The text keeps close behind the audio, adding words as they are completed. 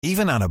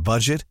Even on a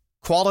budget,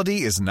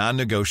 quality is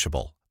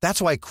non-negotiable.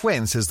 That's why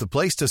Quince is the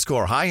place to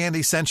score high-end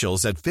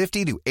essentials at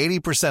 50 to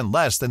 80%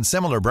 less than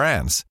similar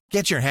brands.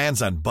 Get your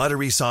hands on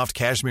buttery soft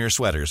cashmere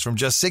sweaters from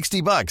just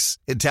 $60,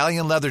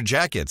 Italian leather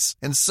jackets,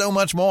 and so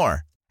much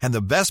more. And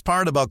the best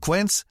part about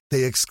Quince,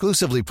 they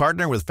exclusively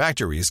partner with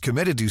factories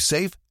committed to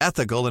safe,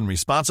 ethical, and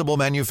responsible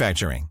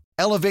manufacturing.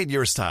 Elevate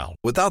your style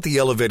without the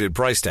elevated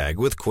price tag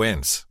with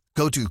Quince.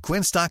 Go to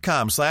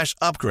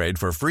quince.com/upgrade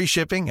for free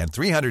shipping and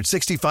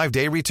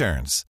 365-day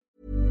returns.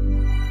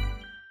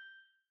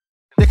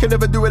 They can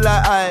never do it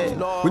like I.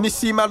 When you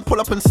see man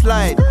pull up and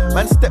slide,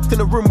 man stepped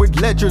in a room with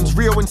legends,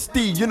 Rio and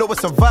Steve, you know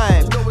it's a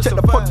vibe. Check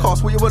the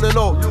podcast, what you wanna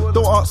know?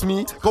 Don't ask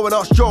me, go and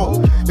ask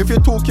Joe. If you're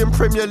talking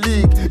Premier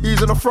League,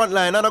 he's on the front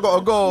line and I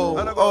gotta go.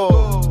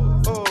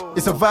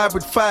 It's a vibe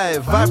with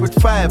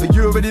five, and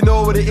you already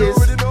know what it is.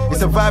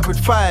 It's a vibe with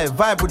five,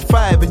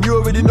 and you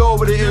already know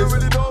what it is.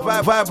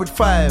 Vibe with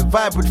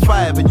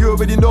five, and you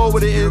already know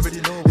what it is.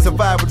 It's a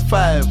vibe with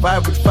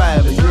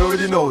five, and you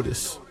already know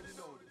this.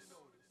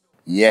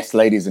 Yes,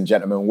 ladies and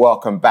gentlemen,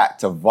 welcome back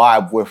to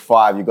Vibe with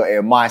Five. You got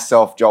here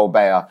myself, Joel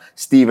Bayer,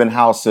 Stephen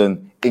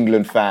Howson,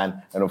 England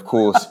fan, and of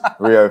course,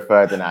 Rio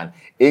Ferdinand.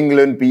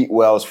 England beat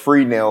Wales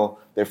 3-0.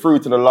 They're through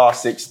to the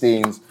last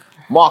 16s.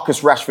 Marcus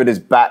Rashford is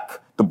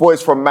back. The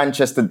boys from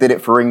Manchester did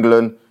it for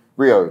England.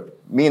 Rio,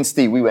 me and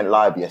Steve, we went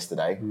live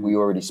yesterday. We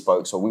already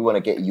spoke, so we want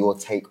to get your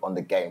take on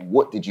the game.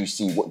 What did you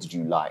see? What did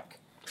you like?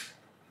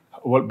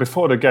 Well,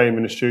 before the game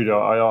in the studio,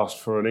 I asked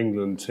for an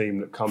England team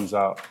that comes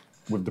out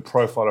with the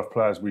profile of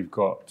players we've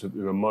got, to be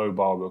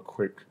mobile, we're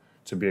quick,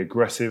 to be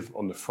aggressive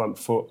on the front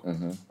foot,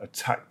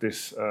 attack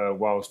this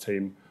Wales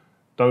team,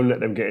 don't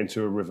let them get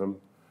into a rhythm,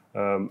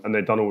 and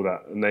they've done all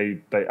that. And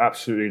they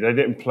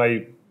didn't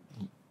play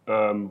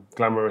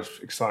glamorous,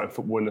 exciting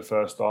football in the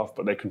first half,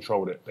 but they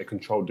controlled it. They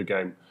controlled the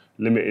game,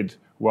 limited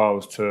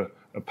Wales to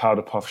a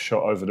powder puff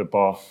shot over the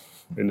bar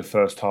in the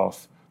first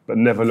half, but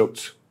never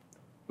looked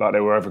like they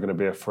were ever going to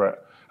be a threat.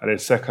 And in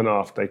second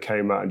half, they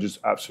came out and just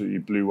absolutely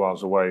blew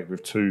Wales away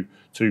with two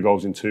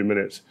goals in 2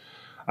 minutes.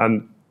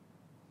 And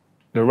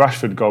the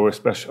Rashford goal,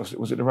 especially,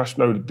 was it the Rashford?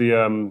 No,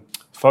 the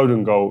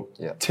Foden goal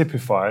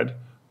typified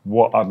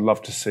what I'd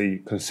love to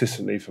see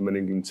consistently from an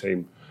England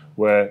team,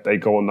 where they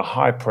go on the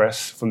high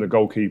press from the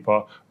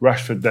goalkeeper.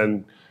 Rashford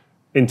then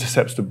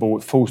intercepts the ball,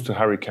 it falls to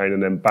Harry Kane,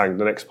 and then bang,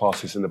 the next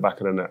pass is in the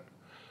back of the net.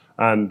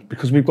 And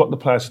because we've got the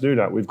players to do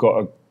that, we've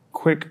got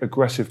quick,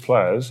 aggressive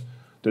players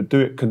that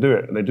can do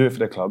it, and they do it for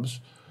their clubs.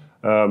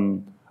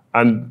 And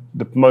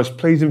the most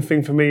pleasing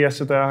thing for me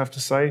yesterday, I have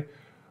to say,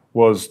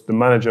 was the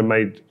manager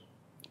made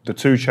the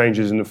two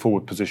changes in the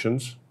forward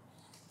positions.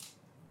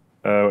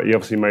 He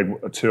obviously made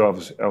two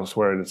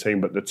elsewhere in the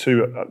team, but the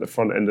two at the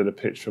front end of the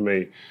pitch for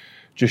me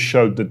just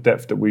showed the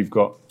depth that we've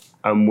got.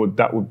 And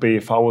that would be,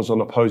 if I was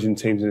on opposing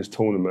teams in this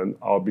tournament,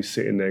 I would be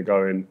sitting there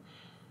going,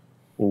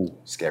 "Ooh,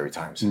 scary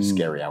times,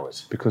 scary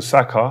hours." Because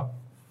Saka,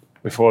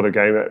 before the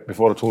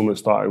tournament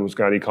started, was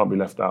going, he can't be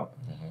left out.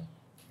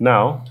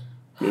 Now,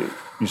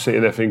 you're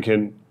sitting there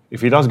thinking,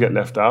 if he does get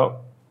left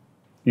out,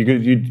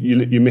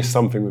 you miss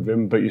something with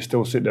him, but you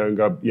still sit there and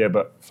go, yeah,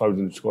 but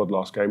Foden scored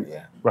last game.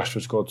 Yeah.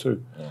 Rashford scored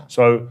too. Yeah.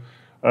 So,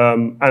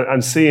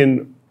 and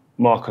seeing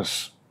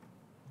Marcus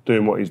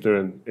doing what he's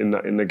doing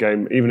in the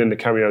game, even in the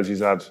cameos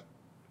he's had,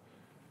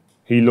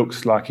 he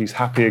looks like he's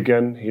happy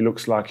again. He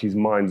looks like his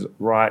mind's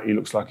right. He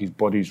looks like his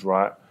body's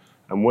right.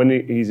 And when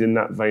he's in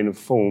that vein of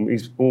form,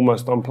 he's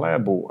almost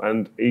unplayable.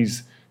 And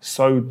he's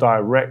so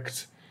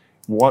direct.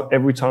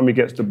 Every time he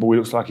gets the ball, he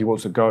looks like he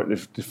wants to go at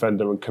the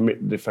defender and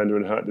commit the defender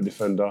and hurt the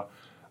defender.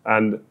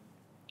 And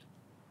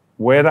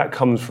where that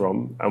comes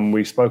from, and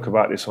we spoke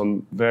about this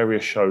on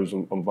various shows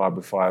on Vibe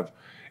with Five,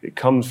 it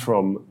comes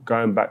from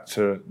going back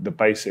to the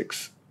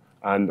basics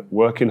and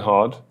working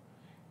hard,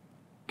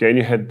 getting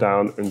your head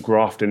down and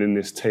grafting in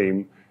this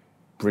team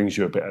brings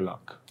you a bit of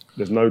luck.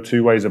 There's no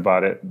two ways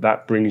about it.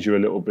 That brings you a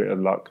little bit of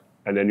luck.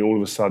 And then all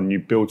of a sudden you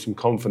build some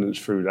confidence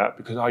through that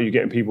because you're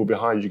getting people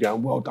behind you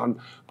going, well done,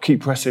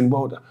 keep pressing,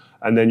 well done.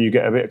 And then you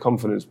get a bit of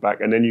confidence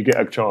back and then you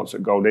get a chance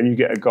at goal. Then you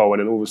get a goal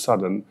and then all of a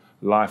sudden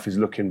life is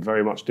looking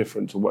very much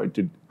different to what it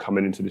did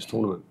coming into this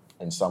tournament.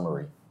 In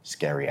summary,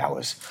 scary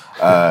hours.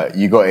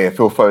 You got here,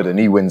 Phil Foden,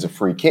 he wins a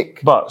free kick.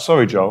 But,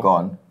 sorry Joel. Go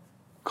on.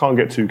 Can't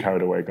get too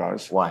carried away,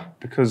 guys. Why?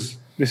 Because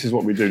this is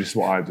what we do, this is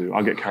what I do.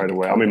 I get carried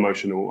away, I'm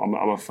emotional, I'm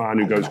a fan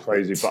who goes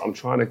crazy, but I'm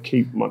trying to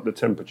keep the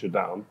temperature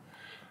down.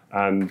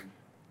 And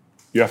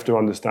you have to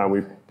understand,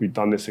 we've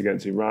done this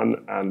against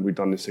Iran and we've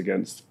done this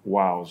against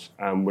Wales,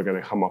 and we're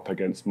going to come up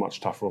against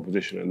much tougher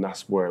opposition, and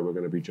that's where we're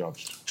going to be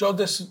judged. Joe,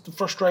 the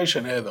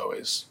frustration here, though,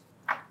 is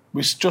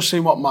we've just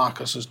seen what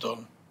Marcus has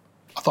done.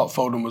 I thought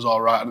Foden was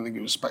all right. I didn't think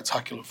it was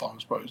spectacular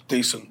performance, but it was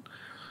decent.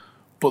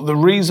 But the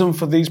reason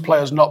for these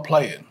players not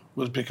playing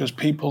was because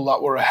people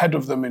that were ahead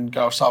of them in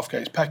Gareth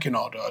Southgate's pecking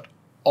order had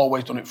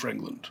always done it for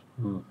England.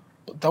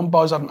 But them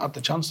boys haven't had the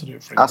chance to do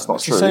it for England. That's not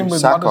it's true. The same with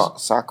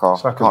Saka.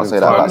 Can't say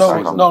that about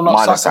Saka. No,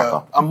 not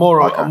Saka. I'm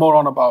more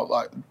on about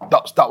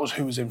that was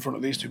who was in front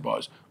of these two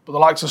boys. But the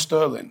likes of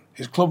Sterling,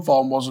 his club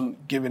form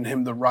wasn't giving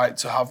him the right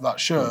to have that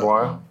shirt.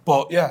 Why?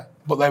 But yeah,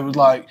 But they were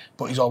like,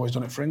 but he's always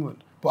done it for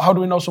England. But how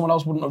do we know someone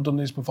else wouldn't have done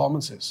these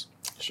performances?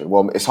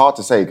 Well, it's hard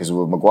to say because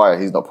with Maguire,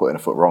 he's not putting a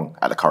foot wrong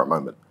at the current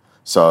moment.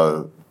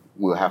 So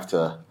we'll have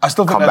to. I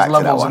still think come there's back to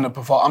levels that in the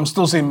performance. I'm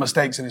still seeing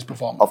mistakes in his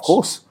performance. Of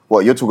course.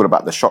 Well, you're talking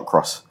about the shot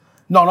cross.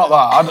 No, not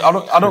that.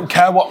 I don't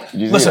care what.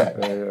 You see Listen,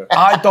 that?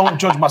 I don't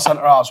judge my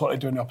centre halves what they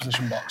do in the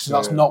opposition box.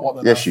 That's not what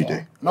they're Yes, there you for.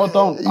 do. No,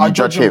 don't. You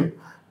judge him.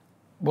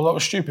 Well, that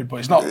was stupid, but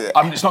it's not.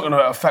 It's not going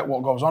to affect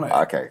what goes on here.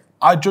 Okay.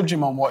 I judge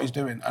him on what he's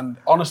doing, and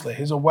honestly,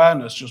 his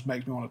awareness just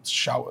makes me want to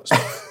shout at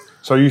stuff.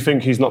 So you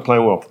think he's not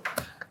playing well?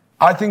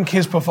 I think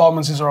his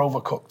performances are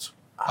overcooked.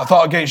 I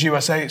thought against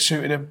USA it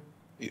suited him.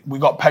 We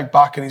got pegged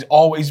back, and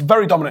he's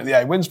very dominant in the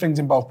air. He wins things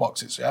in both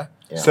boxes. Yeah.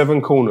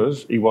 7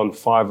 corners. He won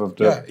 5 of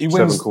the he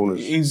wins, 7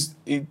 corners.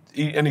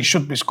 And he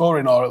should be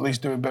scoring or at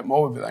least doing a bit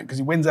more with it then because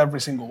he wins every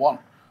single one.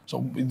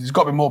 So there's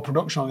got to be more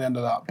production on the end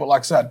of that. But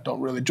like I said,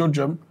 don't really judge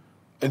him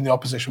in the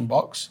opposition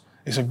box.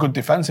 It's a good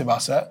defensive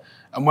asset.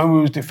 And when we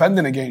was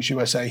defending against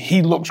USA,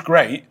 he looks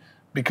great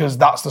because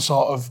that's the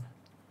sort of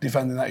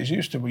defending that he's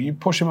used to. But you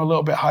push him a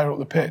little bit higher up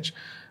the pitch,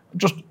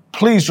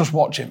 please just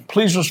watch him.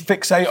 Please just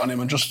fixate on him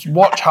and just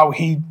watch how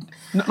he,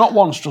 not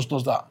once just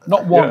does that.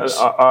 Not once.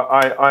 Yeah,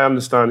 I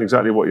understand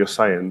exactly what you're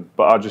saying,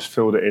 but I just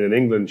feel that in an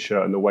England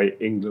shirt and the way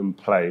England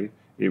play,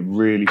 it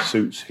really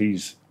suits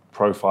his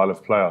profile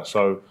of player.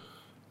 So,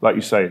 like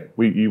you say,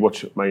 you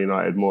watch Man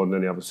United more than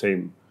any other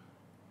team.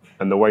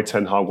 And the way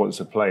Ten Hag wants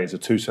to play is the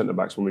 2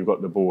 centre-backs when we've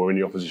got the ball or in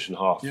the opposition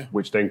half,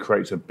 which then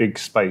creates a big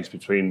space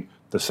between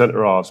the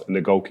centre-halves and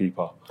the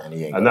goalkeeper.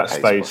 And that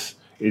space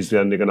is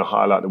then they're going to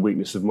highlight the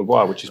weakness of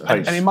Maguire, which is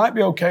pace. And it might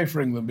be okay for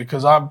England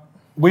because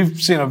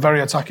we've seen a very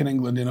attacking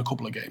England in a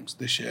couple of games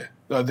this year,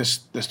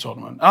 this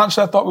tournament. And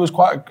actually, I thought we was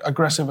quite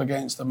aggressive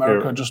against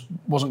America, just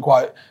wasn't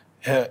quite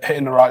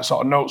hitting the right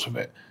sort of notes with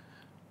it.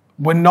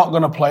 We're not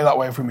going to play that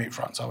way if we meet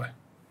France, are we?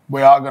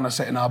 We are going to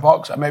sit in our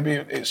box, and maybe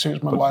it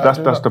suits Maguire.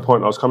 That's the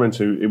point I was coming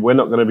to. We're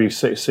not going to be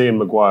seeing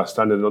Maguire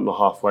standing on the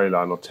halfway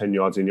line or 10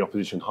 yards in the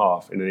opposition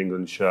half in an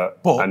England shirt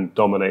and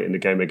dominating the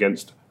game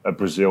against a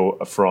Brazil,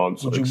 a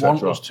France, Would you etc.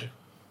 want us to?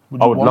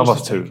 I would love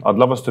us to. I'd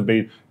love us to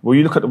be. Well,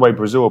 you look at the way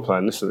Brazil are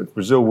playing. Listen, if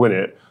Brazil win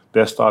it,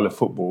 their style of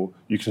football,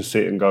 you can see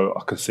it and go,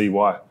 I can see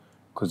why.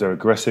 Because they're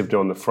aggressive, they're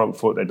on the front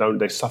foot.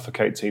 They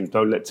suffocate teams,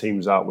 don't let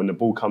teams out. When the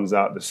ball comes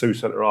out, the two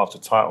centre halves are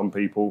tight on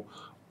people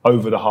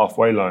over the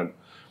halfway line.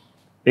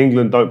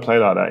 England don't play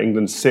like that.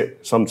 England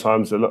sit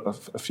sometimes, a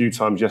few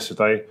times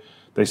yesterday,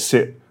 they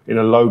sit in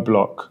a low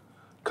block,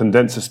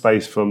 condense the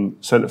space from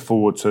centre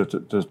forward to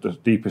the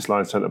deepest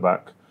line centre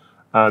back.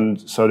 And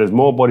so there's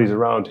more bodies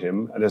around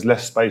him and there's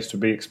less space to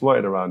be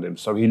exploited around him.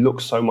 So he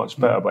looks so much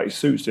better, but he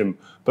suits him.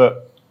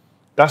 But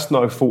that's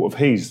no fault of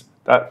his.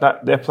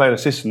 That they're playing a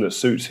system that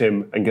suits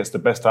him and gets the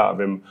best out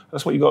of him.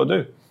 That's what you got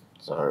to do.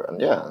 So, I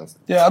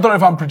don't know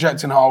if I'm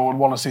projecting how I would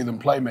want to see them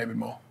play maybe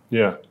more.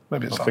 Yeah,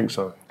 maybe it's I think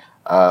so.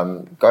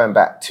 Going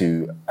back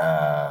to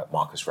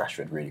Marcus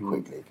Rashford really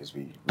quickly because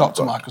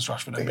Dr. Marcus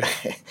Rashford,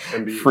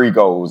 NBA. 3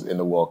 goals in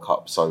the World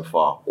Cup so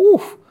far.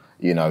 Oof.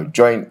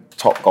 Joint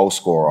top goal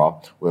scorer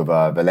with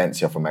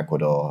Valencia from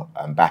Ecuador,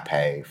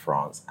 Mbappe,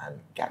 France, and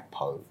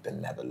Gakpo, the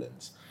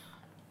Netherlands.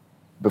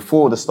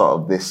 Before the start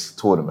of this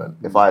tournament,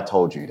 if I had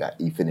told you that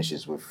he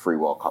finishes with 3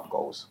 World Cup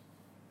goals,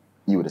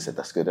 you would have said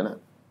that's good, isn't it?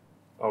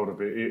 I would have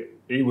been.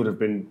 He would have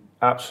been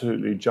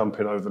absolutely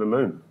jumping over the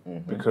moon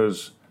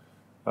because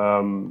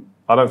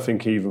I don't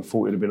think he even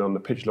thought he'd have been on the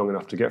pitch long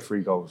enough to get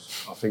 3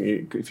 goals. I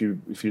think if you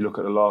look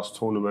at the last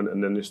tournament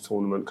and then this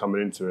tournament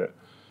coming into it,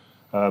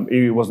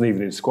 he wasn't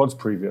even in squads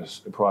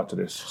prior to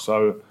this.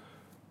 So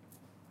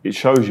it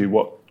shows you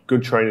what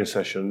good training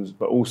sessions,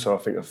 but also I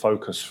think a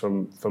focus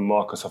from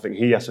Marcus. I think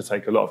he has to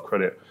take a lot of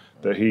credit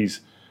that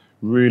he's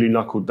really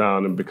knuckled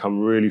down and become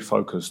really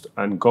focused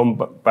and gone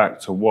back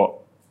to what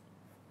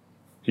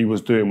he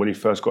was doing when he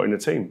first got in the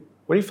team.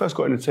 When he first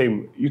got in the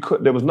team,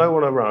 there was no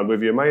one around,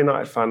 whether you're a Man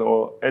United fan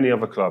or any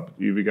other club,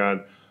 you'd be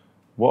going,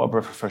 what a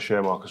breath of fresh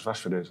air Marcus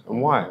Rashford is.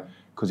 And why?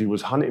 Because he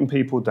was hunting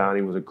people down,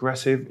 he was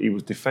aggressive, he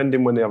was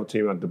defending when the other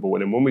team had the ball.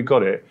 And then when we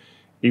got it,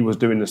 he was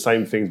doing the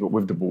same things but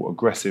with the ball,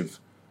 aggressive,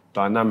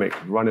 dynamic,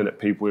 running at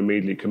people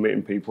immediately,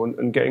 committing people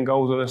and getting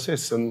goals and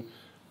assists. And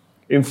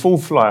in full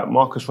flight,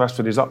 Marcus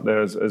Rashford is up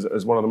there as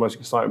one of the most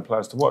exciting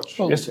players to watch.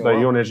 Yesterday,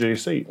 you're on the edge of your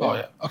seat. Oh,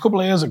 yeah. A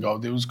couple of years ago,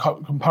 there was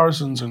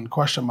comparisons and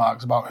question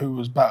marks about who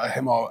was better,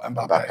 him or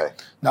Mbappe.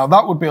 Now,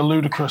 that would be a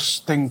ludicrous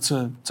thing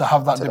to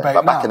have that debate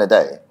now. Back in the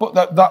day. But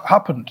that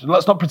happened.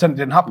 Let's not pretend it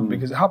didn't happen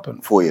because it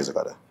happened. 4 years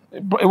ago,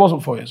 though. It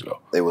wasn't 4 years ago.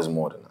 It was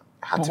more than that.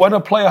 But when a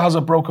player has a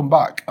broken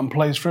back and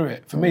plays through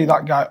it, for me,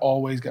 that guy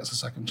always gets a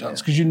second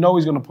chance because you know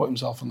he's going to put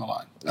himself on the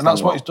line. And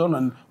that's what he's done.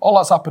 And all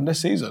that's happened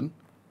this season,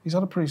 he's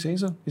had a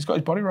pre-season. He's got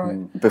his body right.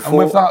 And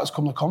with that has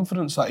come the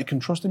confidence that he can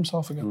trust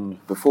himself again.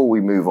 Before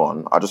we move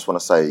on, I just want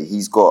to say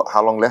he's got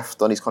how long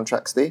left on his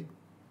contract, Steve?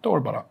 Don't worry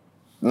about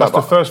that. That's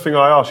the first thing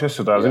I asked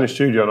yesterday. I was in the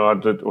studio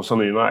and I was on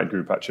the United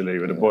group actually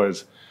with the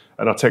boys.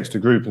 And I texted the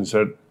group and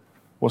said,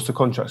 what's the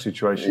contract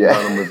situation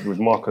going on with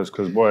Marcus?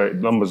 Because boy,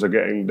 numbers are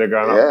going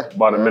up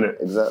by the minute.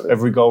 Exactly.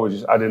 Every goal is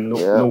just adding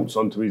noughts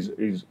onto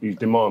his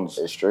demands.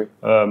 It's true.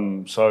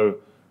 So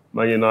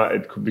Man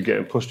United could be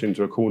getting pushed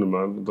into a corner,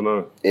 man. I don't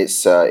know.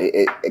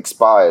 It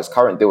expires.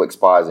 Current deal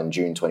expires in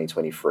June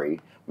 2023.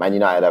 Man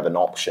United have an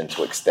option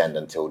to extend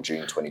until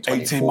June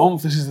 2024. 18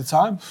 months, this is the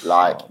time.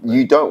 Like,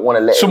 you don't want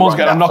to let Someone's it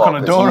run getting a knock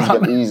on the door.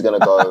 He's going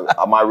to go,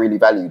 am I really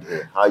valued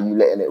here? How are you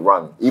letting it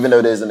run? Even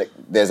though there's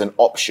an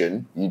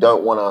option, you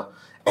don't want to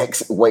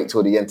wait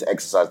till the end to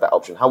exercise that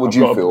option. How would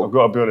you feel? I've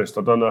got to be honest,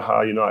 I don't know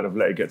how United have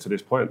let it get to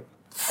this point.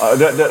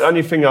 The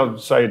only thing I would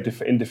say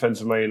in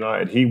defence of Man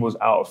United, he was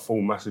out of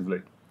form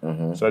massively.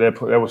 Mm-hmm. So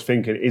they was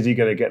thinking, is he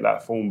going to get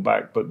that form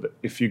back? But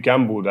if you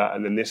gamble that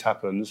and then this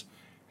happens,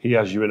 he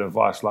has you in a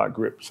vice-like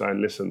grip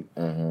saying, listen,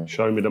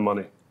 show me the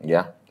money.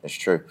 Yeah, it's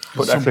true.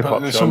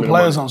 There's some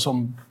players on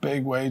some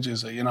big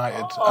wages at United,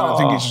 and I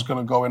think he's just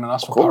going to go in and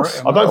ask for parity.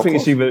 I don't think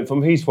it's even,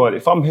 from his point,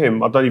 if I'm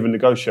him, I don't even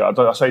negotiate.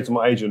 I say to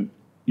my agent,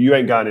 you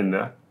ain't going in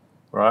there,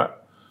 right?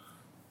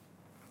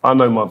 I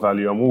know my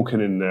value. I'm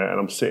walking in there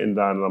and I'm sitting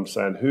down and I'm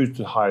saying, who's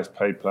the highest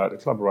paid player at the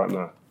club right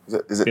now?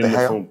 Is it in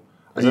the form?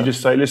 And you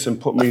just say, listen,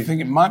 I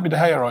think it might be De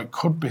Gea or it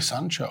could be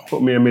Sancho.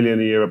 Put me $1 million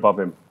a year above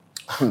him.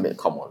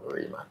 Come on,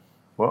 Marie, man.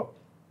 What?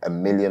 $1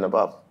 million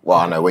above? Well,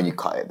 I know when you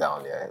cut it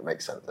down, it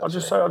makes sense. I'll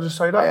just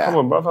say that. Yeah. Come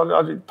on,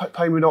 bro.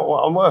 Pay me not what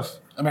I'm worth.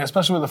 I mean,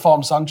 especially with the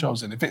form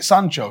Sancho's in. If it's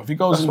Sancho, if he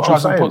goes and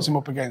tries and puts him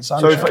up against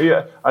Sancho.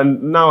 So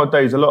and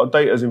nowadays a lot of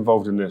data's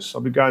involved in this.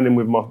 I'll be going in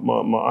with my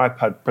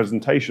iPad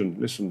presentation.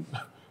 Listen,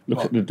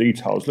 look at the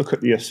details. Look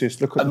at the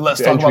assists. Look at the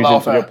entries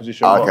into the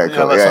opposition. Okay,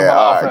 cool.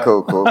 Yeah,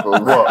 cool.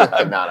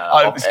 What?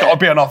 No. It's got to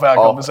be an off-air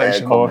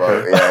conversation.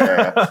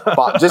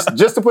 But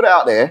just to put it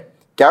out there,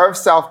 Gareth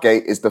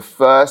Southgate is the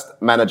first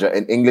manager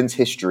in England's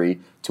history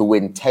to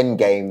win 10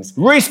 games.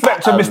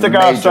 Respect to Mr.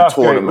 Gareth Southgate.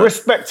 Tournament.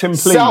 Respect him,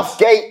 please.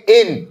 Southgate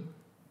in.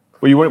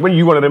 Well, when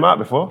you wanted him out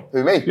before?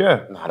 Who, me?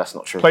 Yeah. No, that's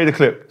not true. Play the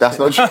clip. That's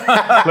not true.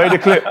 Play the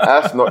clip.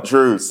 That's not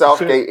true.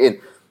 Southgate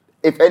in.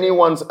 If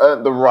anyone's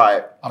earned the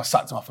right... I'd have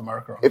sacked him off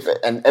America.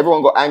 And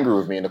everyone got angry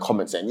with me in the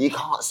comments saying, you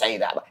can't say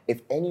that. But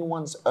if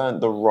anyone's earned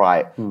the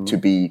right to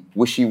be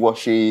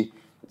wishy-washy,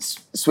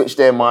 switch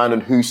their mind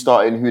on who's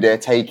starting, who they're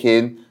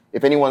taking...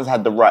 If anyone's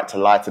had the right to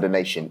lie to the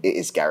nation, it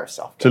is Gareth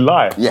Southgate. To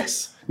lie?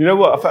 Yes. You know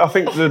what? I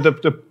think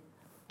the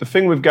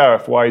thing with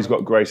Gareth, why he's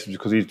got grace, is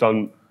because he's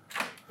done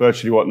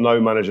virtually what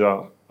no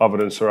manager other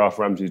than Sir Alf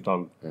Ramsey's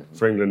done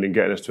for England in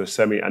getting us to a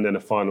semi and then a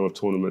final of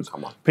tournaments.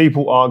 Come on.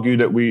 People argue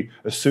that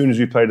as soon as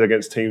we played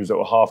against teams that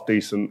were half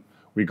decent,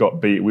 we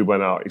got beat, we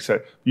went out.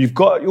 Except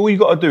all you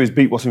got to do is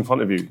beat what's in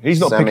front of you. He's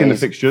not picking the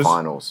fixtures.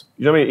 Finals.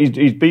 You know what I mean?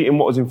 He's beating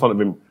what was in front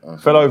of him.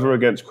 Fell over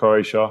against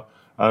Croatia,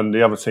 and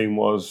the other team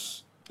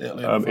was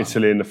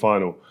Italy in the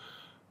final.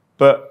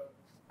 But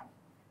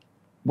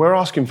we're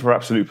asking for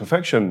absolute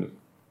perfection.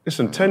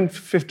 Listen, 10,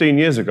 15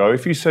 years ago,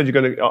 if you said you're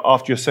going to,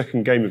 after your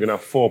second game, you're going to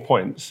have 4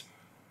 points,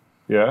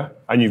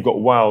 and you've got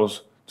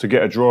Wales to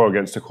get a draw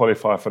against to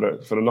qualify for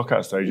the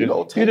knockout stages,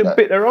 you'd have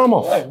bit their arm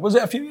off. Yeah, was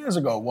it a few years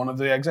ago, one of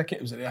the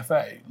executives at the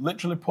FA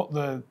literally put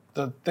the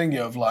thingy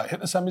of hit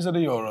the semis of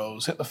the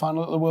Euros, hit the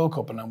final at the World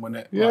Cup and then win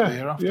it the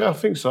year after? Yeah, I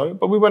think so.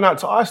 But we went out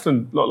to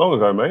Iceland not long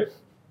ago, mate.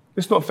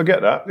 Let's not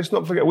forget that.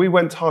 We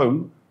went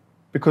home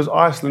because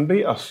Iceland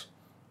beat us.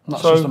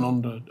 That's just an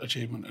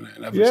underachievement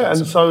in every sense.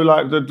 And so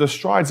the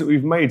strides that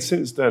we've made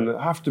since then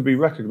have to be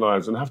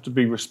recognised and have to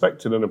be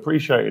respected and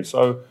appreciated.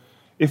 So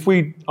if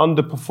we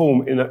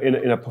underperform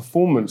in a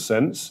performance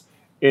sense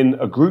in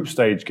a group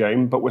stage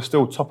game, but we're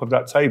still top of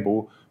that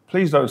table,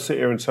 please don't sit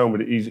here and tell me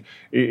that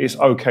it's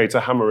okay to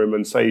hammer him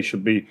and say he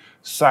should be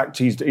sacked,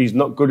 he's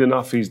not good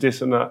enough, he's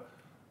this and that.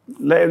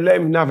 Let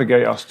him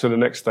navigate us to the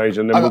next stage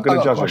and then we're going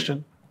to judge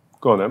him.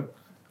 Go on then.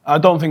 I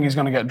don't think he's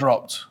going to get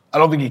dropped. I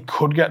don't think he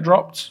could get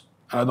dropped.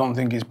 And I don't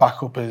think his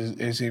backup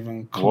is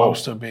even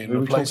close to being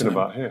replaced. Who are we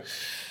talking about here?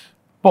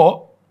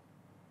 But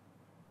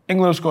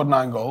England have scored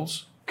 9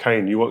 goals.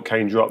 Kane, you want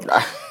Kane dropped?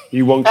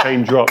 You want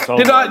Kane dropped? Oh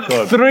Did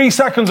I 3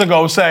 seconds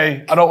ago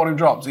say I don't want him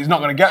dropped? He's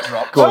not going to get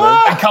dropped. Go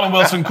on, and Callum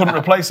Wilson couldn't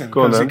replace him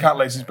because he can't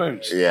lace his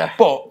boots. Yeah.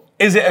 But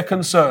is it a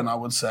concern? I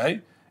would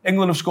say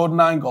England have scored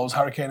 9 goals.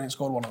 Harry Kane ain't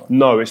scored 1 of them.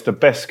 No, it's the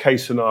best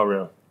case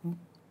scenario.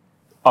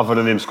 Other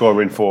than him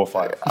scoring 4 or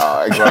 5.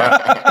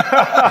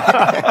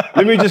 Exactly.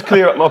 Let me just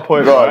clear up my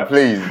point. Go on,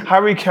 please.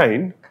 Harry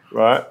Kane,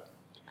 right?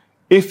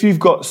 If you've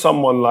got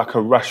someone like a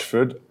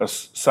Rashford, a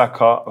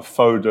Saka, a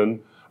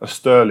Foden, a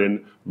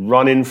Sterling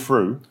running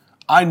through.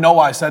 I know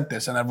I said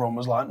this and everyone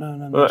was like,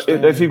 no.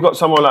 If you've got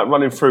someone like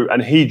running through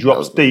and he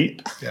drops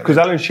deep, because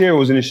Alan Shearer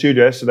was in the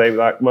studio yesterday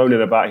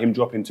moaning about him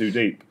dropping too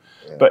deep.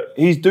 Yeah. But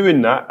he's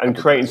doing that and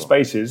creating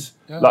spaces,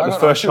 like the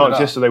first chance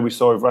yesterday we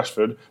saw with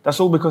Rashford.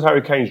 That's all because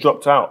Harry Kane's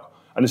dropped out.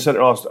 And the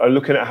centre-halves are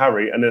looking at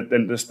Harry,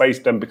 and the space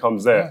then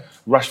becomes there.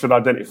 Yeah. Rashford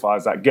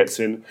identifies that, gets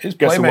in,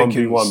 gets a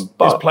 1v1.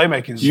 But his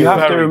playmaking. You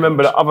have to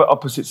remember the other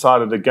opposite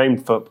side of the game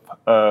for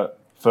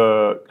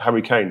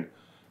Harry Kane.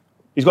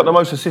 He's got the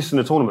most assists in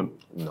the tournament.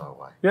 No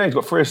way. Yeah, he's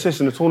got 3 assists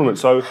in the tournament,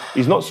 so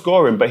he's not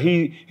scoring, but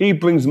he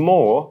brings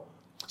more.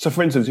 So,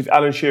 for instance, if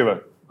Alan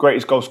Shearer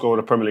greatest goal scorer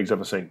the Premier League's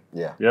ever seen.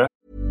 Yeah. Yeah?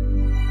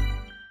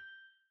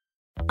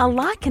 A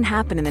lot can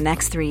happen in the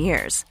next 3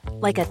 years.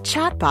 Like a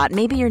chatbot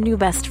may be your new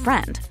best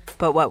friend.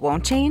 But what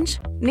won't change?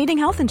 Needing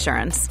health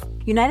insurance.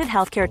 United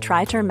Healthcare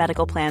Tri-Term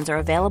Medical Plans are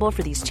available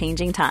for these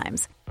changing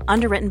times.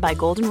 Underwritten by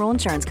Golden Rule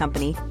Insurance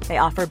Company, they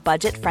offer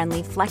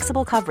budget-friendly,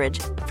 flexible coverage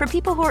for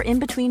people who are in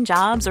between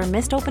jobs or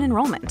missed open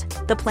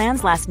enrollment. The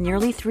plans last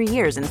nearly 3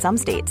 years in some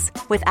states,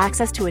 with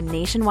access to a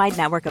nationwide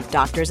network of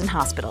doctors and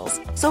hospitals.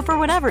 So for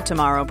whatever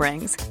tomorrow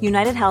brings,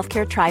 United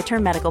Healthcare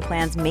Tri-Term Medical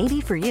Plans may be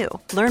for you.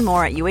 Learn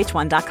more at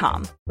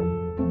uh1.com.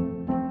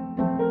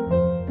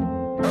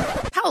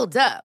 Hold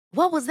up.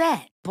 What was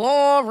that?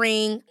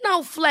 Boring.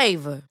 No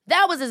flavor.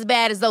 That was as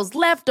bad as those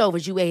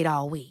leftovers you ate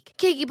all week.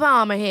 Keke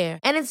Palmer here,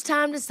 and it's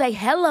time to say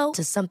hello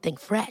to something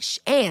fresh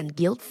and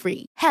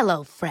guilt-free.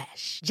 Hello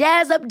Fresh.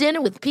 Jazz up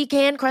dinner with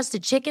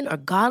pecan-crusted chicken or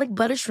garlic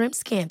butter shrimp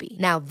scampi.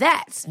 Now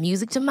that's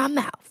music to my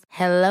mouth.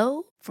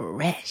 Hello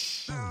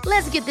Fresh.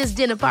 Let's get this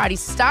dinner party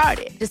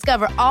started.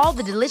 Discover all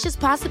the delicious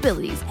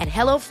possibilities at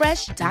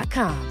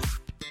hellofresh.com.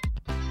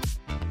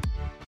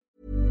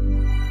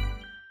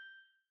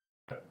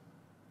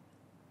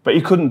 But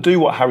he couldn't do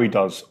what Harry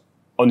does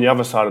on the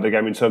other side of the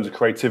game in terms of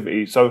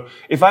creativity. So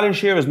if Alan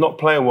Shearer's not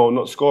playing well,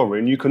 not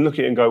scoring, you can look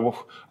at it and go,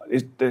 well,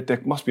 there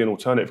must be an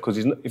alternative, because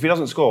if he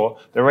doesn't score,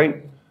 there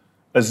ain't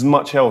as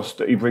much else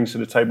that he brings to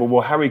the table.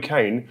 Well, Harry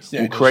Kane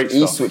will create He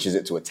stuff. switches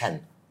it to a 10.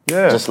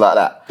 Yeah. Just like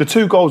that. The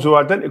 2 goals were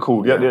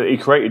identical that he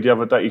created the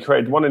other day. He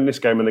created one in this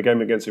game and the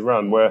game against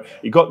Iran, where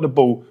he got the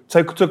ball,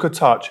 took a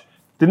touch,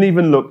 didn't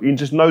even look, he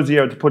just knows the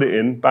area to put it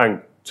in,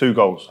 bang, 2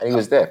 goals. And he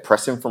was there,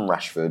 pressing from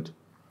Rashford.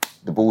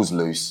 The ball's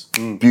loose.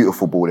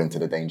 Beautiful ball into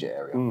the danger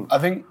area. I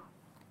think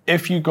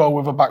if you go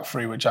with a back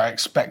three, which I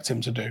expect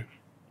him to do,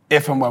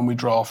 if and when we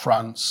draw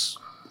France,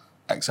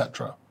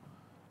 etc.,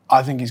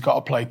 I think he's got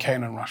to play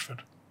Kane and Rashford.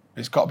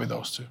 It's got to be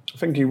those two. I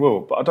think he will,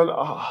 but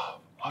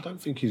I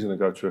don't think he's going to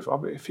go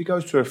to if he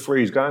goes to a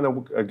 3, he's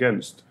going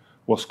against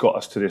what's got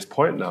us to this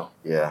point now.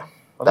 Yeah.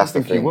 That's the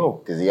think he thing.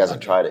 will. Because he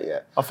hasn't tried it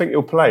yet. I think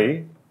he'll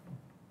play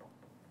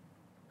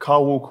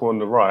Kyle Walker on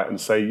the right and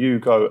say, you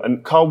go.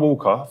 And Kyle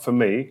Walker, for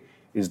me,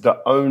 is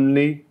the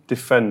only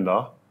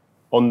defender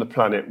on the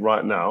planet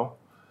right now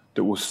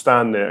that will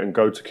stand there and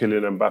go to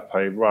Kylian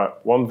Mbappe, right,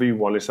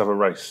 1v1, let's have a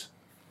race,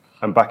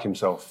 and back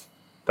himself.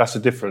 That's the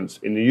difference.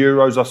 In the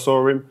Euros, I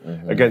saw him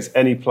against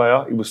any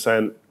player. He was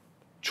saying,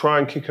 try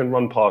and kick and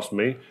run past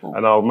me,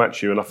 and I'll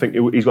match you. And I think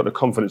he's got the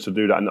confidence to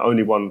do that, and the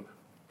only one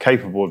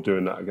capable of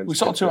doing that against. We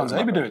saw 2 hands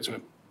Maybe do it to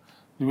him.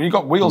 When you've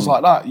got wheels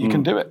like that, you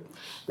can do it.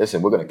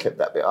 Listen, we're going to clip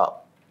that bit up.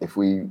 If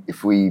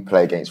we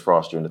play against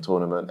France during the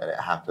tournament and it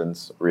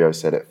happens, Rio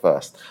said it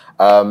first.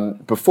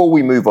 Before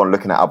we move on,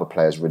 looking at other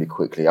players really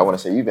quickly, I want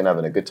to say you've been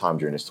having a good time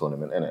during this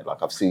tournament, innit?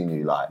 Like, I've seen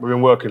you, like... We've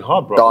been working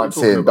hard, bro.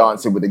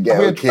 Dancing with the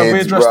ghetto kids, have we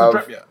addressed the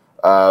drip yet?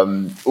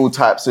 All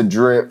types of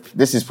drip.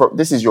 This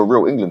is your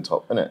real England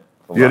top, isn't it?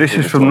 Yeah, this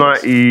is from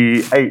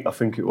 98, I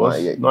think it was.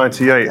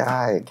 98.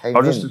 Yeah, it came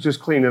I was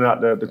just cleaning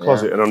out the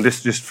closet, and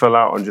this just fell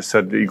out and just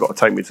said, you got to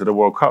take me to the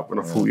World Cup.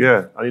 And I thought,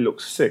 and he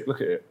looks sick.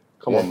 Look at it.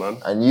 Come on, man.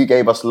 And you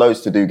gave us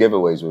loads to do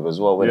giveaways with as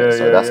well, innit?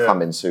 So that's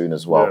coming soon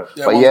as well.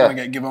 Yeah, one's going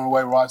to get given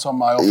away right on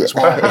my office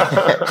wall.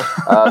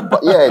 But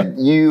yeah,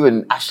 you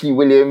and Ashley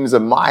Williams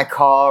and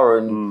Micah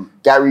and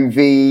Gary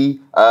V.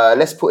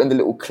 Let's put in the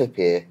little clip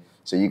here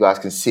so you guys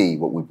can see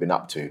what we've been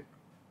up to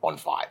on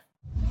 5.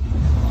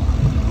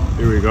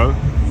 Here we go.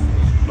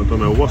 I don't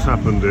know what's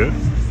happened here.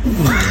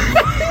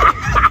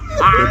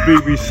 The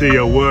BBC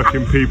are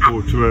working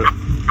people to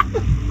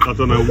I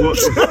don't know what.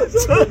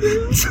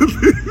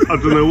 I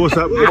don't know what's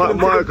happened.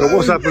 Michael,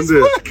 what's happened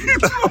here?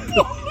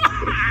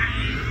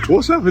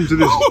 What's happened to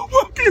this?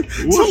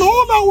 Till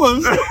all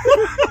hours.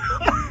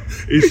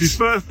 It's his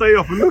first day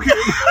off, and look at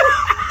him.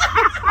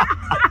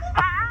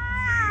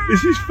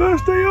 It's his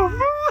first day off.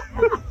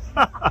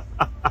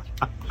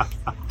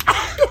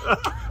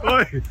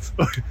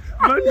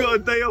 Man got a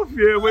day off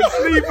here, went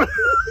sleeping.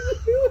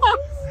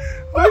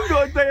 Man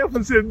got a day off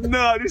and said,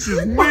 nah, this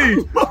is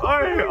me.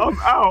 I'm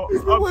out.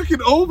 I'm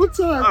working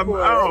overtime. I'm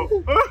out.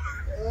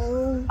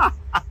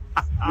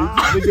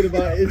 He's thinking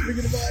about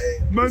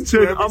it. Man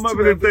said, I'm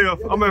having a day off.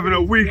 I'm having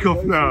a week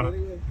off now.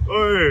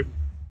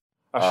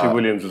 Ashley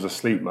Williams was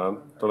asleep, man.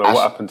 Don't know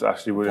what happened to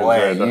Ashley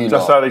Williams.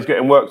 Just how he's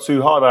getting worked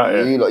too hard out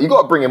here. You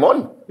got to bring him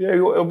on. Yeah,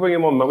 he'll bring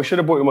him on, man. We should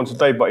have brought him on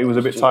today, but he was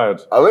a bit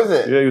tired. Oh, is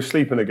it? Yeah, he was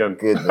sleeping again.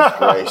 Goodness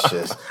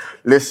gracious.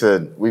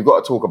 Listen, we've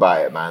got to talk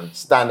about it, man.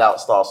 Standout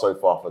star so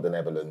far for the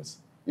Netherlands.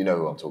 You know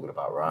who I'm talking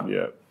about, right?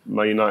 Yeah.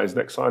 Man United's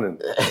next signing,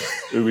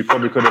 who we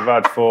probably could have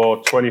had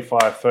for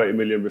 25, 30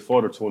 million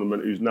before the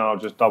tournament, who's now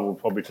just doubled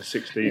probably to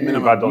 60.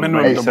 We've had on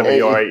maybe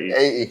 70 or 80.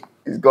 80.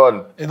 He's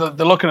gone. They're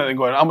looking at it and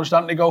going, how much did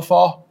Anthony go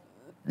for?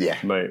 Yeah.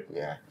 Mate.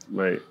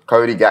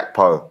 Cody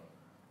Gakpo.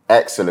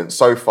 Excellent.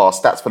 So far,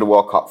 stats for the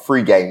World Cup: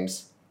 3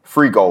 games,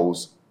 3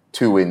 goals,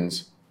 2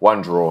 wins,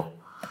 1 draw.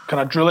 Can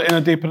I drill it in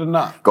a deeper than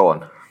that? Go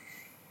on.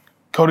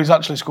 Cody's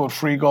actually scored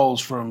 3 goals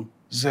from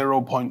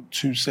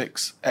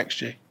 0.26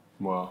 XG.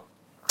 Wow.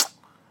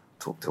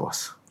 Talk to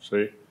us.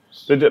 See?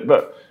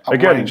 But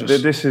again,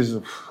 Outrageous. this is,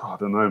 I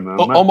don't know, man.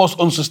 Almost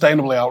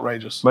unsustainably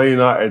outrageous. Man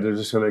United are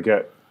just going to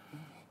get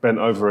bent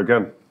over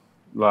again.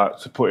 Like,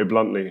 to put it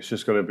bluntly, it's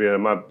just going to be a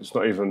mad. It's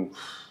not even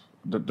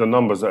the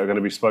numbers that are going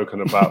to be spoken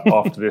about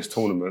after this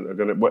tournament are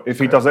going to. If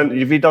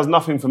he does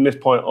nothing from this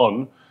point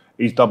on,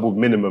 he's doubled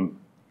minimum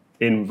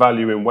in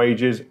value in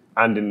wages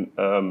and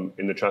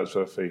in the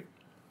transfer fee.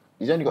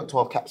 He's only got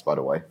 12 caps, by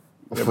the way,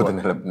 for the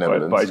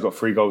Netherlands. But he's got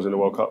 3 goals in the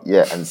World Cup.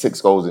 Yeah, and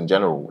 6 goals in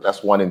general.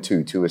 That's 1 and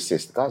 2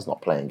 assists. The guy's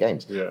not playing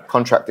games. Yeah.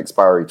 Contract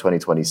expiry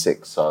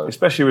 2026. So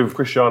especially with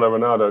Cristiano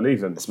Ronaldo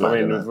leaving.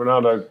 mad, With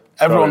Ronaldo,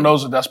 Everyone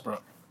knows they're desperate.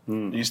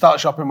 You start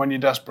shopping when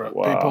you're desperate.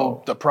 Wow.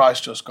 People, the price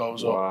just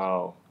goes up.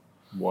 Wow.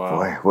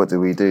 boy, what do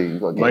we do? You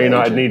got to get Man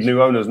United agents. need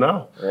new owners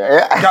now.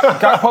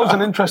 Gakpo's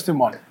an interesting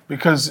one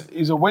because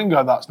he's a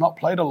winger that's not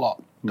played a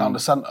lot down the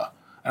centre.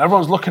 And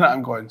everyone's looking at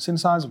him going, it's in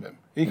size of him.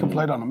 He can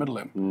play down the middle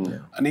of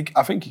him. And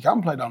I think he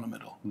can play down the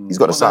middle. He's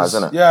got the size,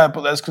 isn't it? Yeah,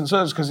 but there's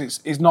concerns because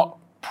he's not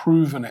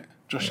proven it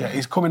just yet.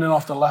 He's coming in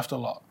off the left a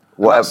lot.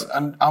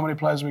 And how many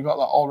players have we got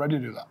that already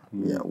do that?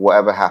 Yeah,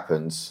 whatever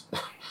happens,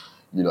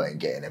 you lot ain't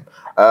getting him.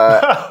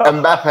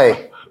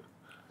 Mbappe,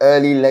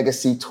 early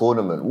legacy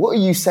tournament. What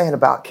are you saying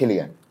about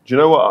Kylian? Do you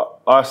know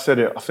what? I said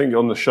it, I think,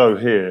 on the show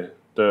here,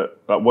 that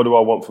what do I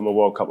want from a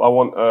World Cup? I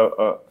want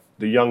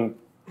the young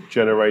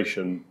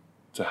generation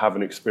to have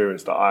an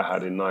experience that I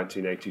had in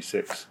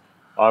 1986.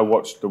 I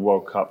watched the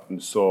World Cup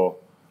and saw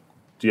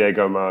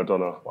Diego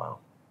Maradona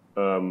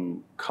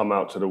come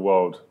out to the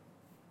world.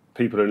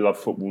 People who love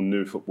football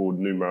knew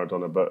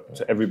Maradona, but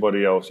to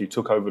everybody else, he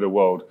took over the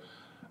world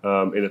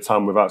in a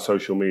time without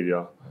social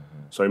media.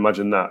 So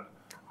imagine that.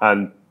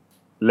 And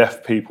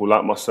left people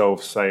like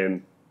myself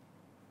saying,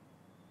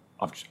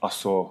 I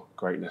saw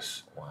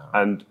greatness. Wow.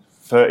 And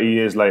 30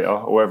 years later,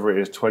 or whatever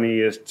it is, 20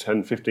 years,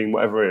 10, 15,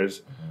 whatever it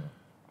is,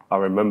 I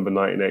remember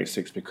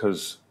 1986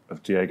 because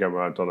of Diego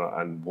Maradona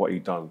and what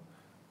he'd done.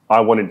 I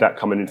wanted that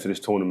coming into this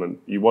tournament.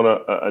 You want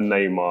a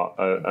Neymar,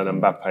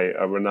 an Mbappe,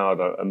 a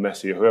Ronaldo, a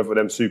Messi, whoever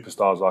them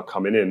superstars are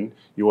coming in,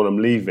 you want them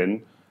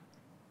leaving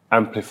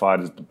amplified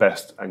as the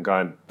best and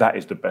going, that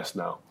is the best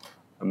now.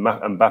 And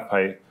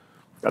Mbappe,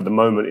 at the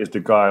moment, is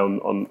the guy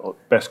on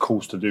best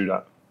course to do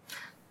that.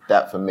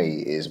 That, for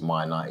me, is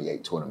my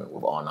 98 tournament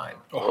with R9.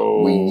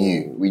 Oh.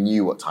 We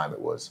knew what time it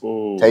was.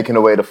 Oh. Taking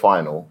away the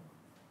final,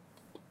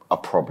 a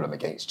problem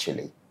against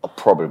Chile, a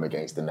problem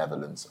against the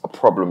Netherlands, a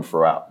problem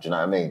throughout. Do you know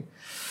what I mean?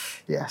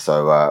 Yeah,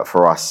 so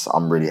for us,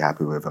 I'm really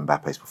happy with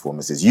Mbappe's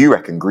performances. You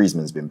reckon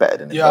Griezmann's been better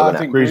than him? Yeah, I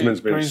think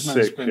Griezmann's been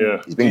sick.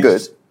 He's been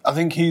good. I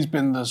think he's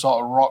been the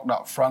sort of rock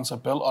that France are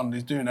built on.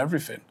 He's doing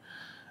everything.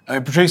 I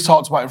mean, Patrice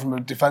talked about it from a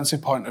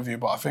defensive point of view,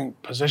 but I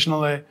think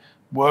positionally,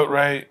 work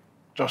rate,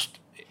 just...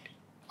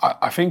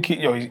 I think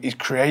he's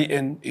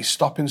creating, he's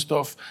stopping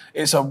stuff.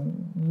 It's a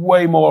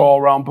way more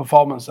all-round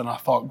performance than I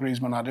thought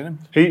Griezmann had in him.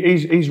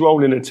 His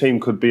role in a team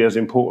could be as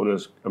important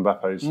as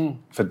Mbappe's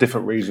for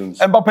different reasons.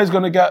 Mbappe's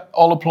going to get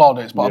all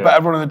applaudits, but I bet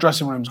everyone in the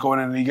dressing room's going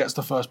in and he gets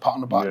the first pat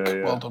on the back.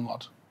 Yeah. Well done,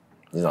 lad.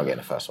 He's not getting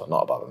the first one,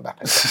 not above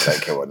Mbappe. I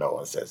don't care what no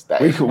one says.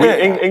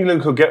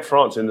 England could get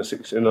France in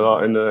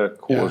the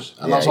quarters.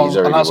 Yeah. And that's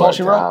all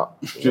she wrote.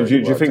 Do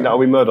you think that'll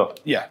be murder?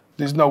 Yeah.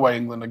 There's no way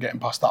England are getting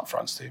past that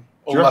France team.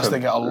 Unless they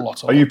get a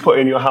lot of Are you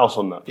putting your house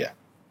on that? Yeah.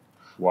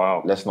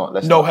 Wow. Let's not.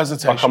 No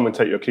hesitation. I'll come and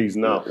take your keys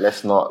now.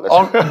 Let's not. But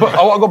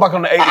I want to go back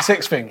on the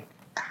 86 thing.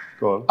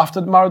 Go on.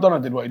 After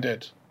Maradona did what he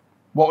did,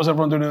 what was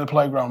everyone doing in the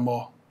playground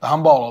more? The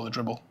handball or the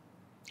dribble?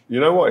 You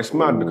know what? It's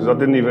mad because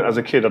as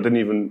a kid,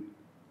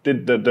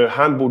 the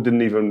handball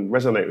didn't even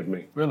resonate with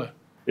me. Really?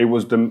 It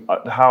was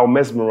how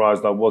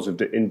mesmerised I was with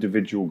the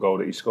individual goal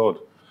that he scored.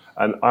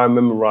 And I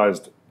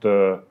memorised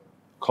the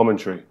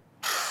commentary.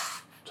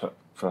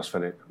 First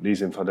Fennec,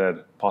 Lee's in for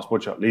dead. Pass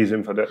Butcher, Lee's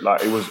in for dead.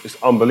 Like,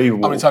 it's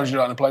unbelievable. How many times did you do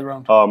that in the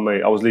playground? Oh,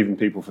 mate, I was leaving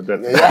people for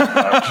dead.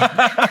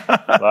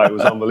 Like, it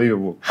was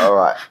unbelievable. All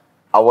right.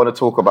 I want to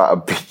talk about a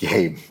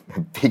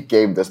big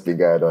game that's been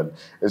going on,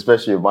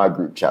 especially in my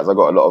group chats. I've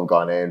got a lot of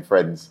Ghanaian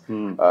friends.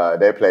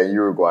 They're playing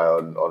Uruguay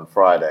on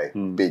Friday.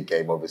 Big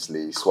game,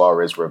 obviously.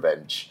 Suarez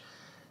revenge.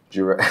 Have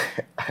you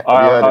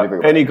heard anything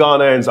about any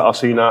Ghanaians that I've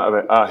seen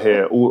out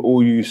here,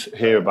 all you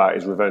hear about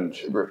is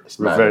revenge.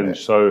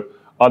 Revenge. So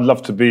I'd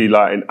love to be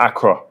like in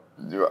Accra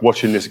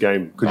watching this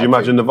game. Could you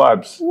imagine the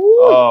vibes? Woo.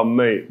 Oh,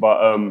 mate.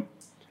 But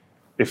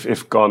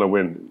if Ghana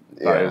win,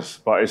 that is.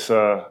 But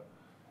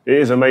it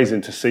is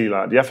amazing to see,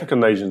 like, the African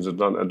nations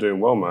are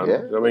doing well, man.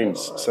 Yeah. I mean,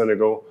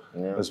 Senegal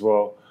as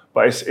well.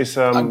 But it's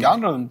and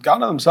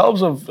Ghana themselves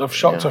have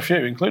shocked a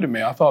few, including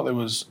me. I thought they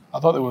were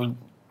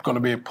going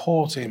to be a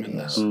poor team in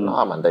this.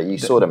 Nah, man, you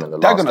saw them in the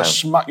last They're going to game.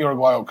 smack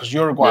Uruguay up because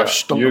Uruguay have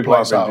stunk the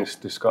place out.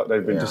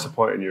 They've been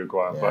disappointed in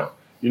Uruguay. But,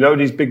 you know,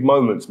 these big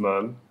moments,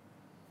 man,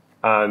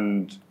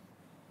 and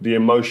the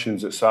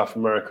emotions that South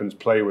Americans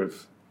play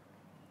with,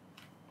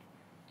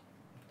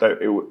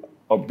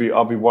 I'll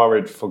be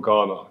worried for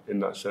Ghana in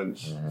that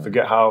sense.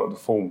 Forget how the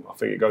form. I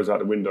think it goes out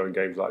the window in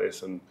games like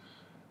this, and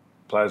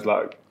players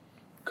like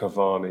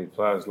Cavani,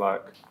 players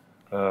like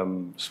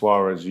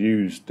Suarez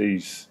use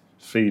these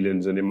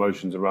feelings and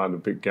emotions around a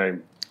big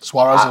game.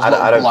 Suarez is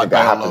I don't like think that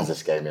Bale, happens though.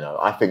 this game.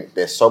 I think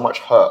there's so much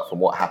hurt from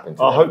what happened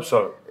to I them hope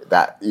so.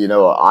 that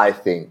I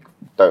think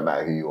don't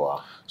matter who you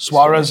are.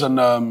 Suarez and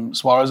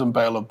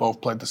Bale have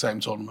both played the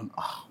same tournament.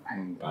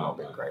 It's not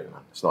been great,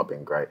 man. It's not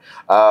been great.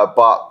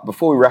 But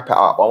before we wrap it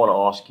up, I want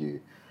to ask you,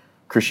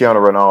 Cristiano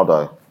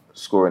Ronaldo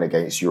scoring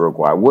against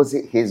Uruguay, was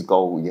it his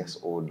goal, yes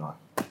or no?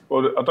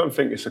 Well, I don't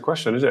think it's a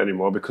question, is it,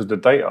 anymore? Because the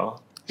data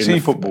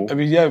in football...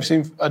 Have you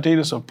seen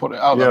Adidas have put it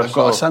out there? They've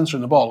got a sensor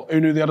in the ball. Who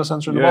knew they had a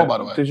sensor in the ball, by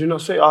the way? Did you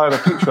not see? I had a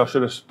picture, I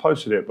should have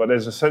posted it, but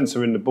there's a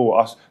sensor in the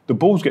ball. The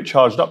balls get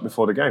charged up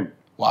before the game.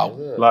 Wow.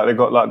 Like they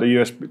got the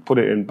USB, put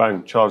it in,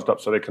 bang, charged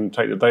up so they can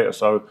take the data.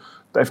 So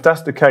if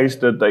that's the case,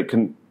 that they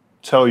can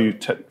tell you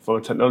from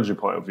a technology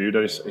point of view,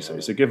 then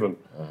it's a given.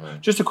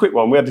 Just a quick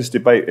one. We had this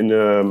debate in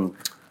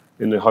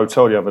the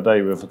hotel the other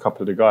day with a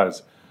couple of the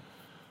guys.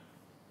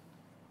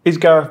 Is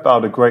Gareth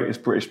Bale the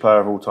greatest British player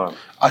of all time?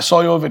 I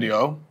saw your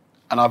video,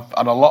 and I've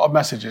had a lot of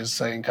messages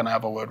saying, "Can I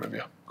have a word with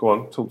you?" Go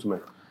on, talk to me.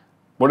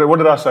 What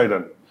did I say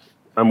then?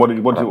 And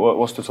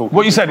what's the talk?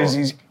 What you said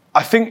is,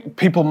 I think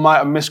people might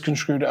have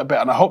misconstrued it a bit,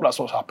 and I hope that's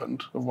what's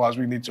happened. Otherwise,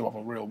 we need to have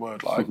a real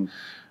word, like.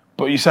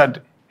 But you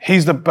said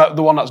he's the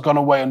one that's gone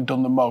away and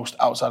done the most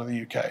outside of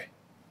the UK.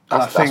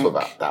 That's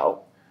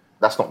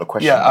not the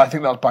question. Yeah, I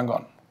think that's bang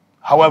on.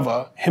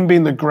 However, him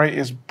being the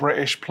greatest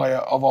British player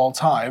of all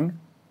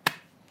time,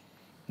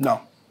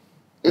 no.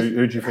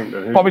 Who do you think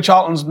then? Bobby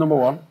Charlton's number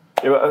one.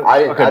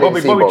 Yeah,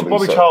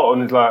 Bobby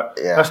Charlton is like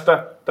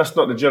that's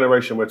not the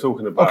generation we're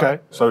talking about. Okay.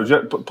 So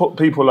put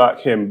people like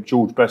him,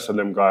 George Best and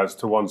them guys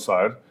to one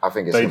side. I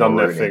think it's they done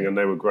their Rooney. thing and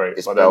they were great.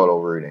 It's Bale or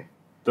Rooney.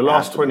 The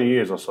last 20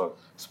 years or so.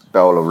 It's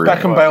Bale or Rooney.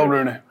 Beckham, Bale,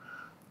 Rooney.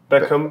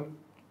 Beckham,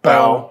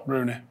 Bale,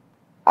 Rooney.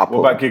 What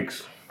about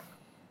Giggs?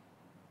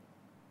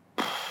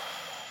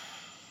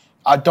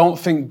 I don't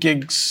think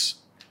Giggs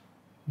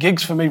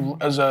for me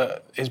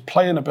his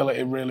playing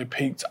ability really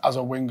peaked as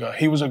a winger.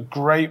 He was a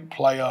great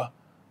player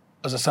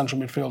as a central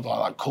midfielder,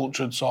 like that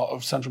cultured sort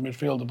of central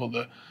midfielder,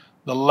 but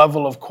the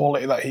level of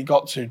quality that he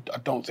got to, I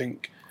don't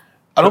think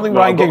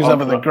Ryan Giggs is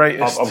ever the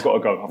greatest. I've got to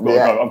go.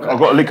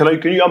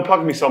 Can you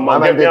unplug me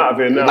someone? Get me out of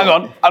here now. Hang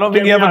on. I don't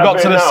think he ever got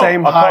to the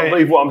same height. I can't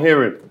believe what I'm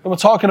hearing. We're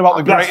talking about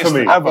the greatest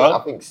ever. I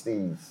think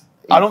Steve's...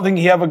 I don't think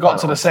he ever got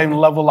to the same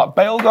level that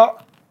Bale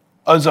got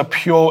as a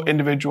pure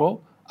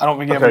individual. I don't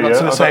think he ever got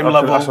to the same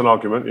level. That's an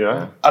argument,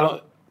 yeah.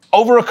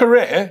 Over a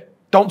career,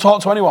 don't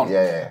talk to anyone.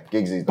 Yeah.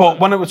 Giggs is... But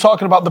when we're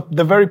talking about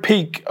the very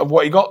peak of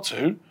what he got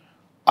to,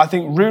 I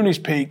think Rooney's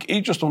peak,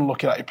 he just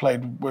unlucky that he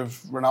played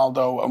with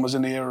Ronaldo and was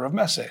in the era of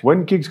Messi.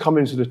 When Giggs come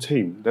into the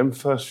team, them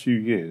first few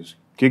years,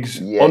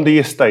 Giggs on the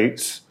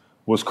estates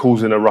was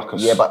causing a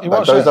ruckus. Yeah, but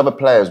those other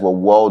players were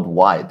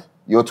worldwide.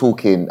 You're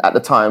talking, at the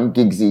time,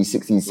 Giggsy,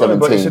 16, 17.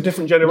 But it's a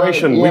different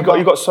generation. No,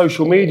 you got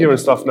social media and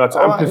stuff now to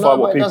amplify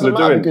what people are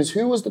doing. Because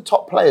who was the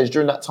top players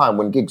during that time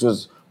when Giggs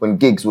was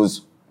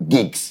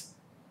Giggs?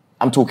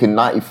 I'm talking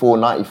 94,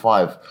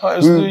 95. It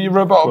was the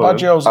Roberto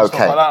Baggio's and stuff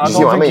like that. I you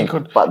see what I mean?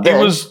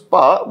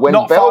 But when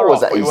Bale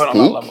was at his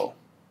peak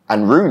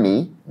and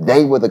Rooney,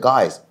 they were the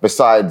guys.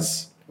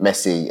 Besides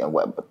Messi and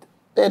whatever,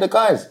 they're the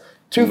guys.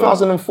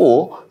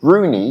 2004,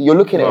 Rooney, you're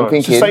looking at him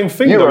thinking... It's the same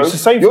thing, though. It's the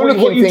same thing.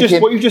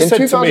 What you just said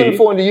to me... In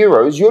 2004 in the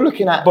Euros, you're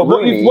looking at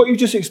Rooney... What you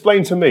just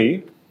explained to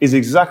me is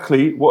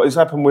exactly what has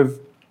happened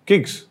with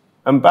Giggs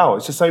and Bale.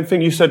 It's the same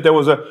thing. You said there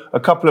was a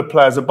couple of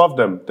players above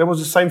them. There was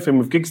the same thing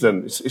with Giggs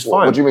then. It's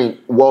fine. What do you mean?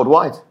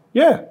 Worldwide?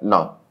 Yeah.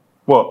 No.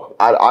 What?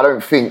 I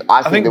don't think...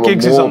 I think there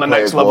Giggs were is more on the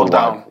next level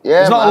down.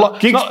 Yeah,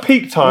 Giggs'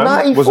 peak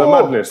time was a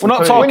madness. We're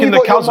not talking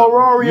the chasm.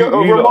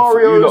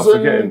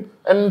 Romarios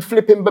and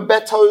flipping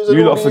Babettos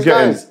and all these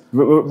guys.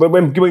 But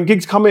when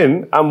Giggs come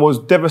in and was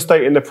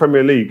devastating the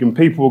Premier League and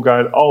people were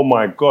going, oh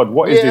my God,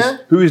 what is this?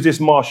 Who is this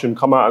Martian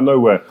come out of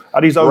nowhere?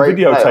 Had his own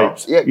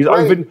videotapes.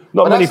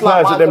 Not many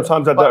players at them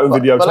times had their own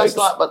videotapes.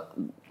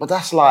 But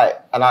that's like,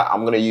 and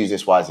I'm going to use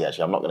this wisely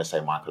actually, I'm not going to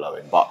say Michael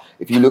Owen, but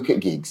if you look at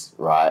Giggs,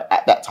 right,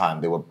 at that time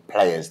there were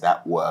players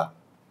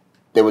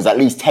there was at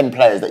least 10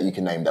 players that you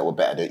can name that were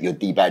better. Your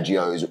Di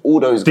Baggios, all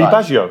those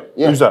guys. Di Baggio?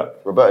 Yeah. Who's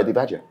that? Roberto Di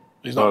Baggio.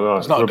 It's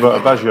not Roberto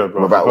Baggio,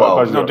 bro.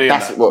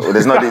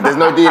 There's no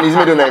D in his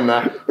middle name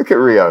now. Look at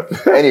Rio.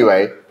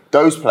 Anyway,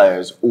 those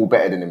players all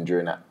better than him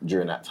during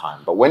that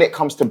time. But when it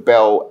comes to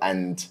Bale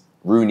and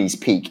Rooney's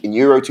peak, in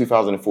Euro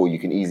 2004, you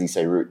can easily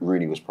say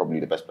Rooney was probably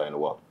the best player in the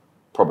world.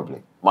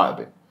 Probably. Might have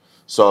been.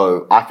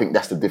 So I think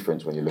that's the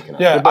difference when you're looking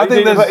at it.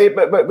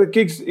 But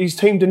Giggs, his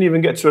team didn't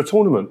even get to a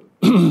tournament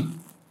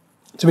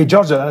to be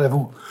judged at that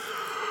level.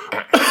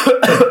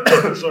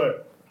 Sorry.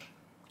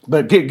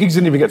 But Giggs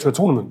didn't even get to a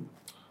tournament.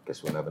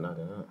 Guess we'll never know,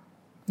 don't we?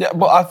 Yeah,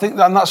 but I think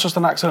that's just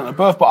an accident of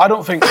birth. But I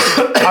don't think...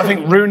 I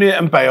think Rooney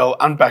and Bale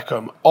and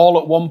Beckham all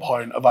at one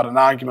point have had an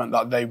argument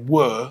that they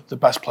were the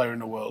best player in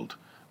the world.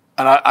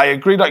 And I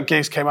agree that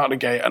Giggs came out of the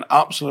gate and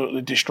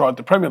absolutely destroyed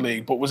the Premier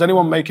League. But was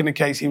anyone making the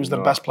case he was the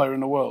best player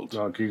in the world?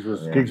 No, Giggs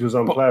was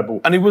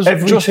unplayable. And he was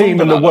every just team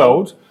in the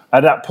world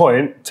at that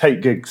point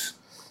take Giggs.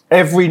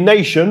 Every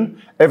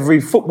nation, every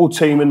football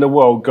team in the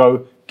world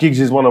go, Giggs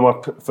is one of my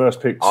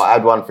first picks. I'll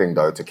add one thing,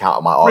 though, to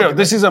counter my argument.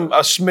 This is a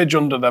smidge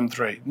under them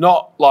three.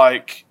 Not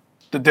like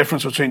the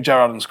difference between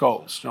Gerrard and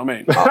Scholes. You know what I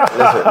mean?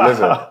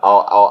 Listen.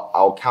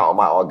 I'll counter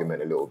my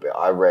argument a little bit.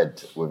 I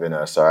read within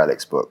a Sir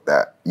Alex book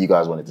that you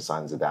guys wanted to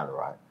sign Zidane,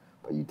 right?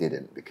 But you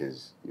didn't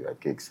because you had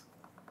Giggs.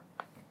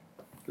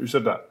 Who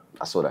said that?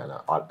 I saw that in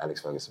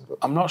Alex Ferguson book.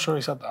 I'm not sure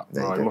he said that.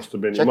 Yeah, it must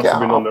have been. Check It must have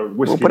been out. on the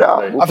whiskey. We'll put it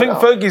out. Day. We'll I think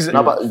Fergie's...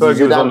 No, but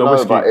Fergie was on the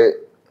whiskey.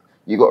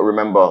 You got to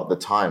remember the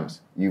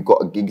times. You've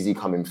got a Giggsy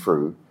coming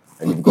through,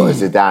 and you've got a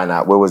Zidane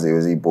at, where was it?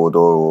 Was he Bordeaux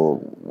or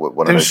one of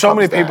those? There's so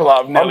many people that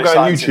have I'm nearly going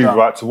signed YouTube, Zidane.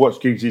 right, to watch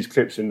Giggsy's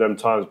clips in them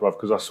times, bruv,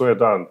 because I swear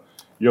down,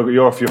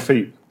 you're off your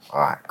feet. All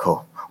right,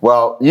 cool.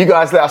 Well, you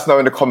guys let us know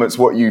in the comments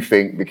what you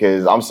think,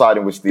 because I'm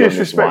siding with Steve on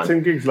this one.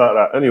 Disrespecting Giggs like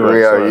that. Anyway,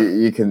 Rio,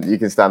 you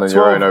can stand on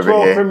your own over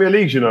 12 here. Premier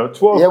Leagues, you know.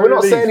 12 Yeah, we're Premier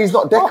not Leagues. saying he's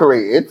not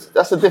decorated.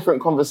 That's a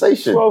different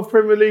conversation. 12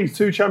 Premier Leagues,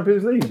 2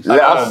 Champions Leagues.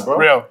 Let us, bro.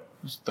 Rio,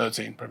 it's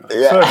 13 Premier League.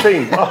 Yeah.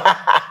 13.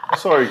 Oh,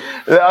 sorry.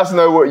 Let us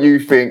know what you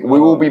think.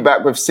 We will be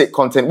back with sick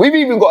content. We've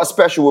even got a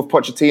special with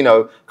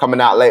Pochettino coming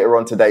out later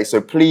on today,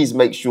 so please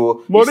make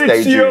sure you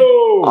stay tuned.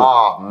 Maurizio!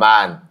 Ah,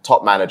 man,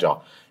 top manager.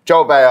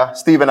 Joel Bayer,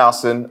 Stephen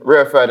Alson,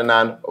 Rio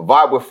Ferdinand,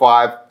 Vibe with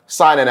 5,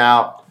 signing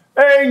out.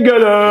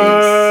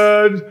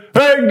 England!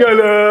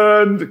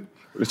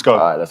 Let's go. All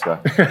right, let's go.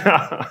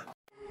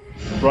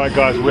 Right,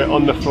 guys, we're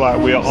on the flight.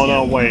 We are on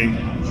our way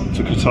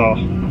to Qatar.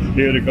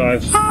 Here are the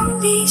guys. All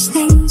these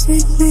things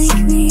that make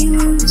me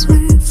lose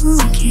my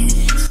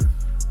focus.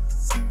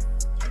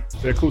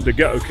 They're called the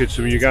Ghetto Kids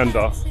from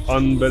Uganda.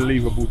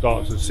 Unbelievable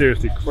dancers.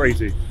 Seriously,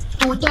 crazy.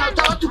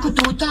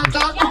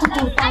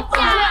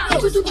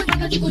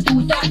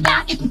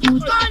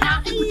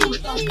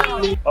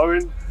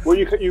 Owen, when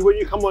you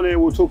come on here,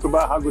 we'll talk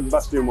about how good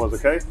Bastion was,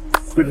 okay?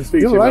 Good to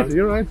speak to you, man.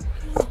 You're right.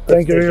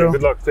 Thank you, Rio.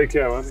 Good luck. Take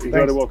care, man.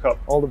 Enjoy the World Cup.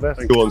 All the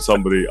best. Go on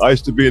somebody. I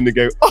used to be in the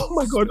game. Oh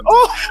my god!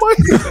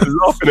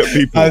 Laughing at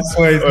people. I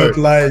swear it's not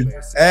lying.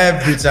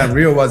 Every time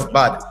Rio was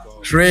bad.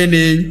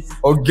 Training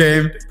or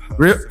game.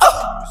 Rio.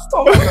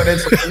 Oh my god,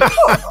 every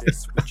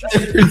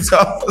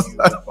time.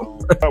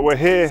 Right, we're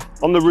here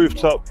on the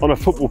rooftop on a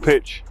football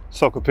pitch,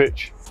 soccer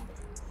pitch,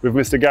 with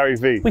Mr. Gary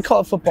V. We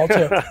call it football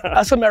too,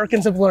 as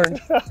Americans have learned.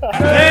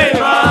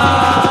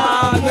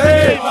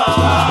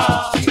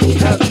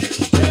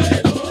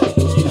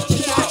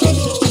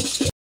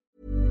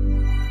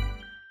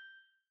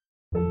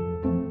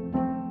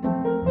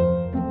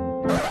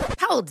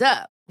 Hold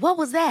up. What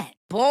was that?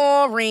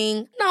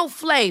 Boring. No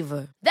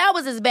flavor. That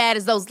was as bad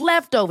as those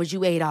leftovers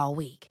you ate all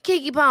week.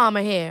 Keke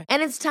Palmer here,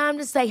 and it's time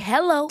to say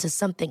hello to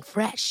something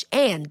fresh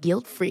and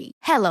guilt-free.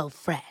 Hello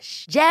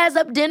Fresh. Jazz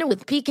up dinner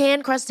with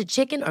pecan-crusted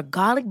chicken or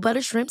garlic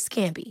butter shrimp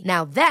scampi.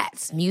 Now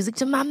that's music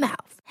to my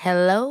mouth.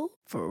 Hello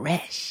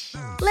Fresh.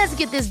 Let's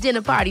get this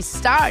dinner party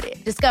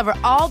started. Discover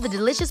all the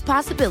delicious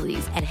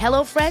possibilities at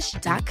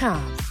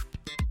HelloFresh.com.